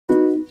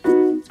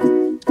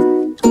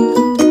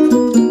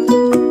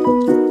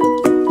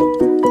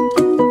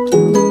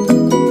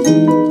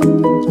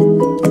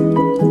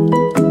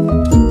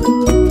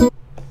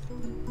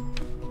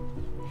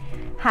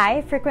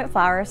Hi, frequent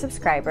flower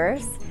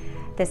subscribers.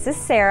 This is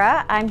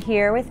Sarah. I'm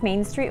here with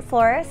Main Street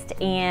Florist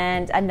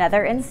and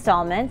another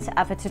installment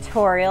of a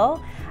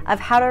tutorial of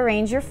how to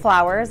arrange your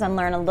flowers and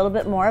learn a little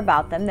bit more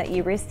about them that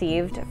you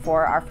received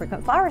for our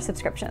frequent flower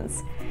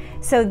subscriptions.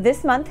 So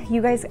this month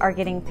you guys are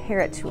getting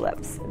Parrot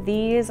Tulips.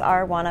 These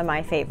are one of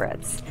my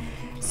favorites.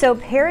 So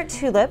Parrot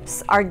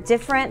Tulips are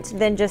different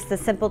than just the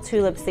simple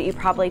tulips that you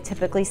probably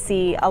typically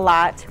see a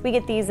lot. We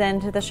get these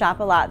into the shop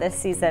a lot this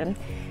season.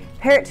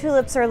 Parrot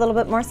Tulips are a little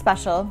bit more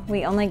special.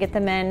 We only get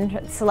them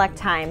in select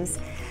times,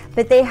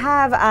 but they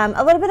have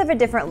a little bit of a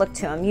different look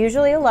to them.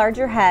 Usually a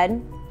larger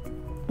head,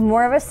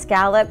 more of a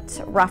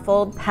scalloped,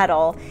 ruffled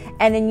petal,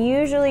 and then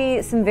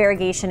usually some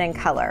variegation in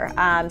color.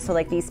 So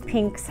like these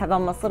pinks have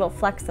almost little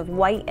flecks of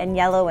white and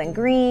yellow and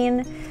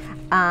green.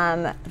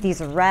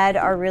 These red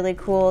are really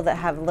cool that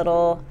have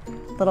little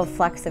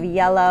flecks of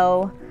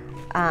yellow.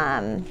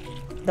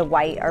 The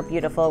white are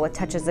beautiful with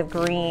touches of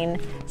green.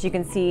 As you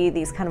can see,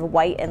 these kind of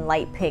white and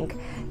light pink.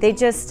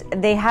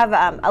 They have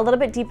a little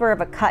bit deeper of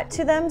a cut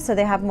to them, so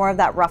they have more of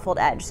that ruffled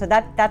edge. So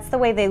that's the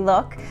way they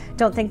look.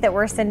 Don't think that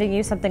we're sending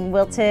you something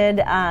wilted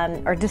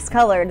or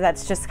discolored.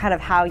 That's just kind of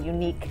how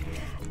unique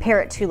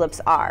Parrot Tulips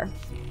are.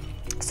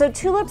 So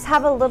tulips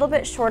have a little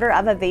bit shorter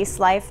of a vase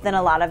life than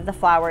a lot of the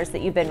flowers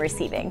that you've been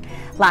receiving.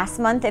 Last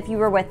month, if you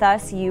were with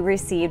us, you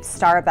received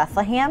Star of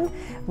Bethlehem,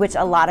 which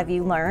a lot of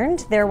you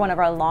learned. They're one of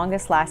our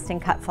longest lasting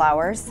cut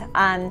flowers.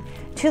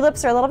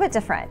 Tulips are a little bit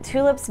different.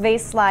 Tulips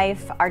vase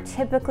life are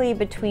typically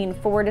between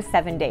 4 to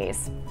 7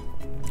 days.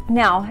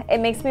 Now, it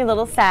makes me a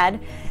little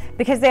sad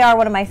because they are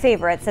one of my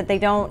favorites that they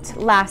don't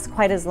last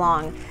quite as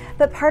long.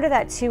 But part of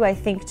that too, I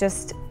think,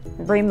 just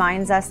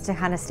reminds us to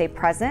kind of stay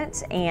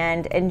present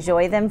and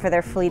enjoy them for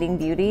their fleeting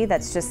beauty.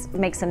 That's just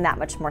makes them that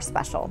much more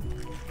special.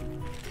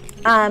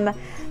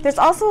 There's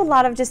also a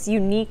lot of just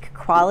unique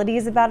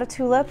qualities about a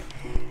tulip.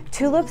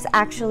 Tulips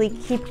actually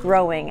keep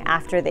growing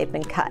after they've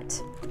been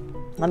cut.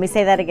 Let me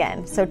say that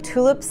again. So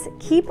tulips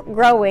keep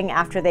growing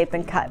after they've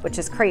been cut, which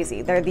is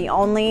crazy. They're the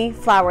only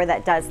flower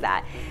that does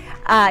that.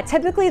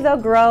 Typically they'll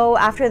grow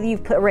after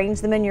you've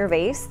arranged them in your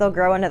vase. They'll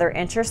grow another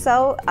inch or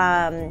so.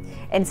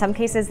 In some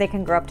cases they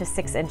can grow up to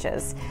 6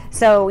 inches.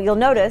 So you'll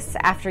notice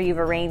after you've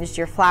arranged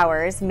your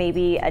flowers,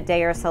 maybe a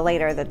day or so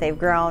later, that they've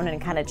grown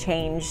and kind of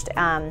changed,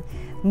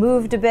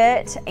 moved a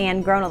bit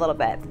and grown a little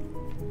bit.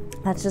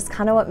 That's just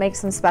kind of what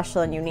makes them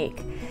special and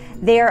unique.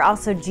 They are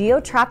also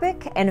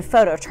geotropic and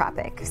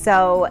phototropic.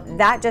 So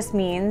that just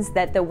means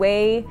that the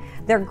way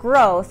their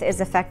growth is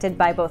affected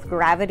by both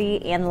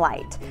gravity and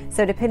light.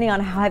 So depending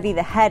on how heavy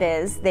the head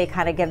is, they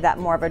kind of give that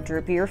more of a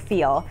droopier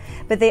feel,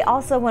 but they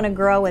also want to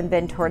grow and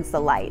bend towards the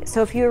light.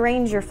 So if you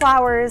arrange your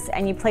flowers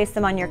and you place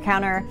them on your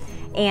counter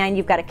and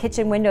you've got a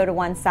kitchen window to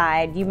one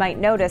side, you might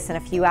notice in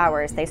a few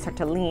hours they start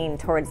to lean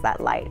towards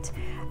that light.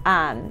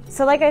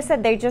 So like I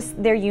said,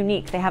 they're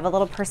unique. They have a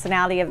little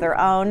personality of their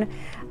own.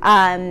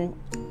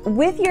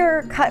 With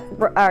your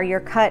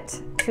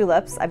cut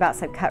tulips, I about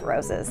said cut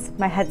roses.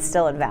 My head's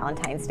still in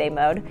Valentine's Day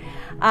mode.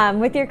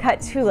 With your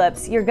cut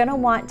tulips, you're gonna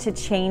want to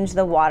change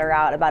the water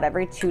out about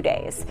every 2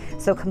 days.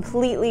 So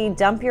completely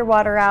dump your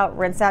water out,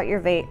 rinse out your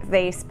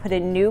vase, put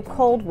in new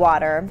cold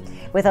water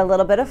with a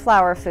little bit of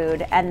flower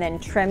food, and then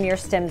trim your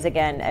stems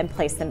again and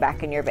place them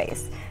back in your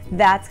vase.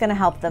 That's gonna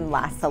help them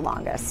last the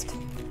longest.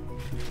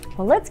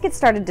 Well, let's get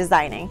started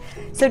designing.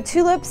 So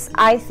tulips,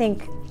 I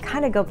think,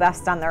 kind of go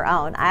best on their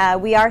own.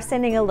 We are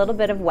sending a little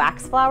bit of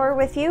wax flower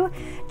with you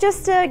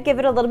just to give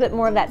it a little bit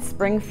more of that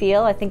spring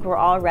feel. I think we're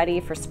all ready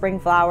for spring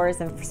flowers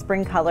and for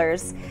spring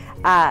colors.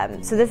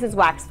 So this is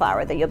wax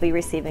flower that you'll be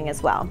receiving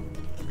as well.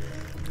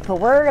 But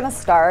we're gonna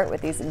start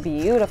with these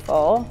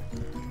beautiful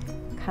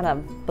kind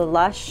of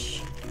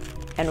blush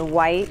and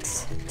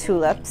white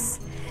tulips.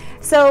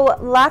 So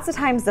lots of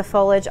times the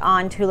foliage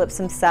on tulips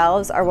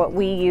themselves are what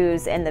we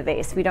use in the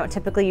vase. We don't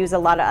typically use a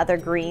lot of other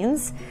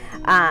greens.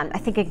 I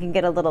think it can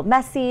get a little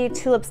messy.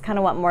 Tulips kind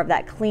of want more of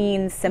that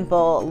clean,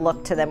 simple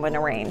look to them when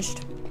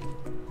arranged.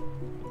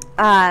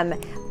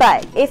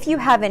 But if you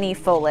have any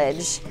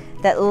foliage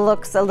that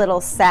looks a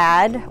little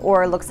sad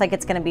or looks like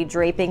it's going to be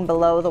draping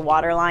below the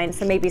water line,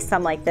 so maybe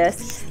some like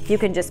this, you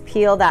can just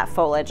peel that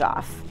foliage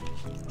off.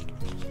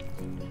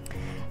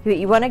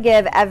 You want to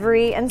give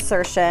every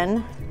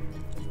insertion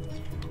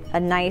a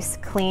nice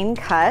clean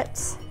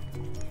cut.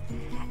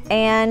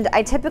 And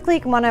I typically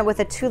want to, with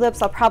the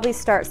tulips, I'll probably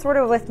start sort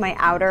of with my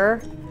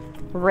outer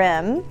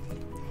rim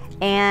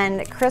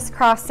and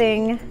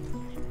crisscrossing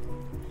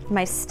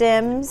my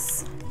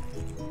stems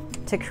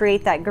to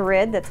create that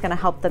grid that's going to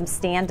help them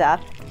stand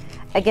up.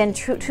 Again,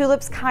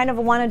 tulips kind of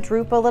want to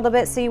droop a little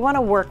bit, so you want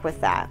to work with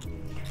that.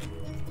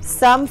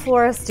 Some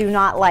florists do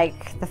not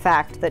like the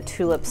fact that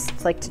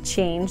tulips like to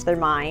change their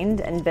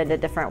mind and bend a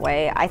different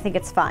way. I think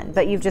it's fun,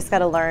 but you've just got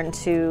to learn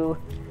to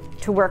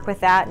work with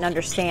that and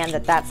understand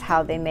that that's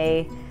how they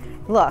may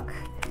look.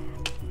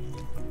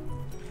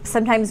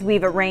 Sometimes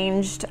we've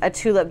arranged a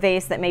tulip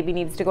vase that maybe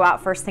needs to go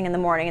out first thing in the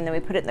morning, and then we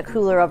put it in the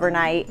cooler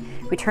overnight.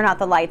 We turn out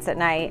the lights at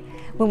night.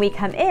 When we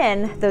come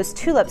in, those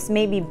tulips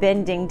may be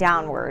bending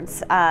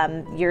downwards.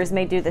 Yours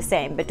may do the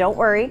same, but don't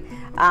worry.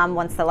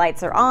 Once the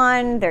lights are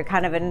on, they're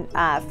kind of in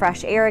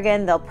fresh air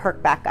again, they'll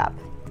perk back up.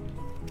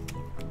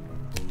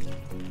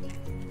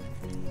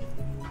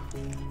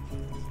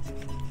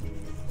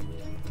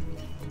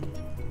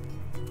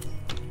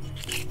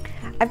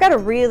 I've got a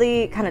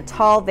really kind of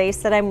tall vase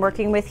that I'm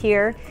working with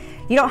here.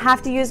 You don't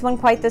have to use one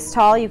quite this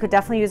tall. You could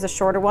definitely use a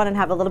shorter one and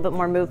have a little bit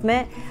more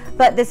movement.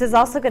 But this is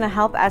also going to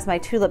help as my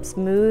tulips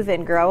move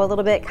and grow a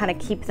little bit, kind of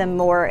keep them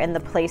more in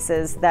the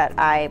places that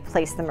I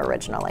placed them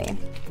originally.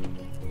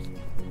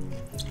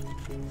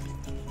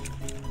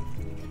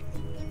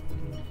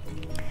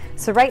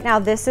 So right now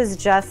this is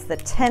just the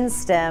 10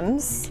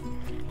 stems.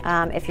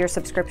 If your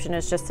subscription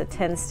is just a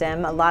 10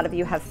 stem, a lot of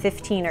you have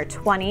 15 or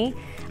 20.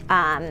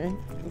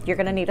 You're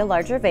gonna need a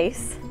larger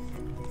vase,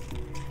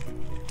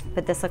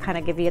 but this will kind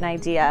of give you an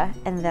idea.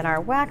 And then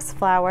our wax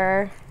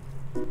flower,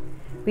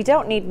 we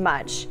don't need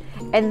much.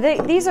 And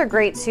these are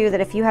great too, that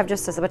if you have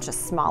just a bunch of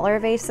smaller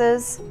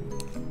vases,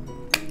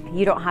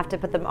 you don't have to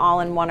put them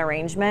all in one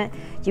arrangement.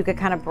 You could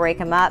kind of break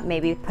them up,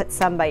 maybe put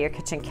some by your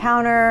kitchen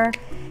counter,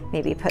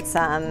 maybe put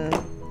some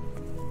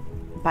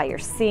by your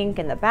sink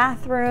in the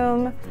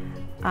bathroom.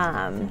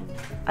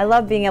 I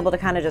love being able to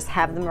kind of just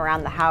have them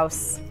around the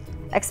house,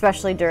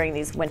 especially during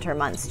these winter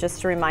months,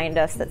 just to remind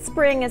us that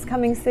spring is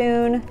coming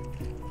soon.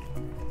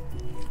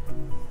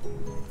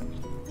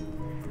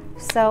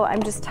 So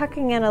I'm just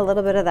tucking in a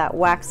little bit of that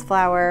wax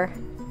flower,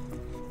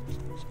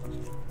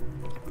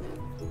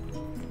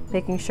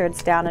 making sure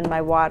it's down in my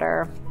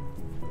water.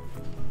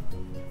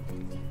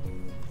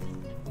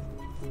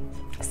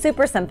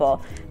 Super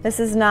simple. This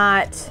is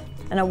not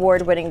an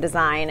award-winning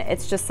design.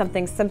 It's just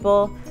something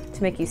simple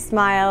to make you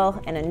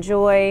smile and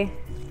enjoy.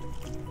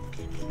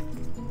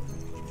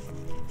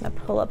 I'm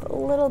gonna pull up a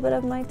little bit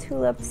of my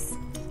tulips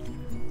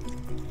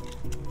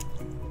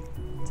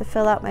to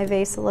fill out my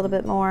vase a little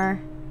bit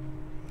more.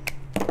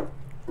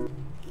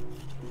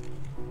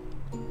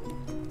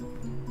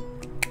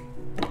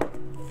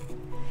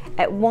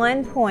 At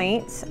one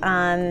point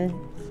in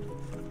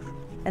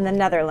the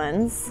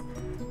Netherlands,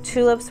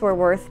 tulips were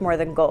worth more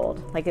than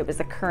gold. Like, it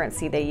was a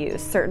currency they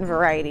used. Certain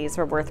varieties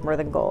were worth more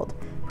than gold,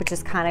 which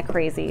is kind of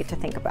crazy to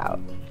think about.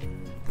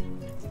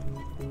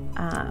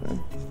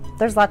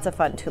 There's lots of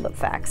fun tulip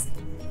facts.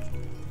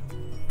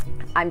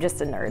 I'm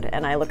just a nerd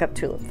and I look up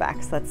tulip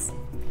facts. That's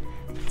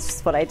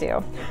just what I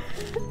do.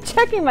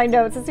 Checking my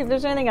notes to see if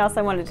there's anything else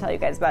I wanted to tell you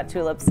guys about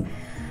tulips.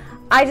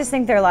 I just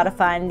think they're a lot of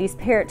fun. These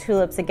Parrot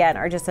Tulips, again,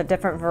 are just a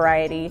different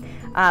variety.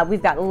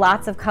 We've got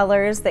lots of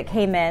colors that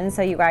came in,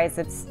 so you guys,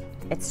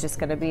 it's just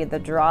gonna be the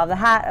draw of the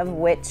hat of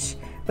which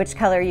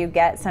color you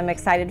get. So I'm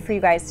excited for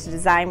you guys to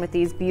design with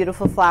these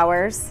beautiful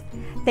flowers.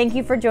 Thank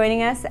you for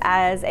joining us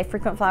as a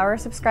frequent flower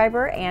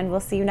subscriber, and we'll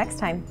see you next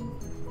time.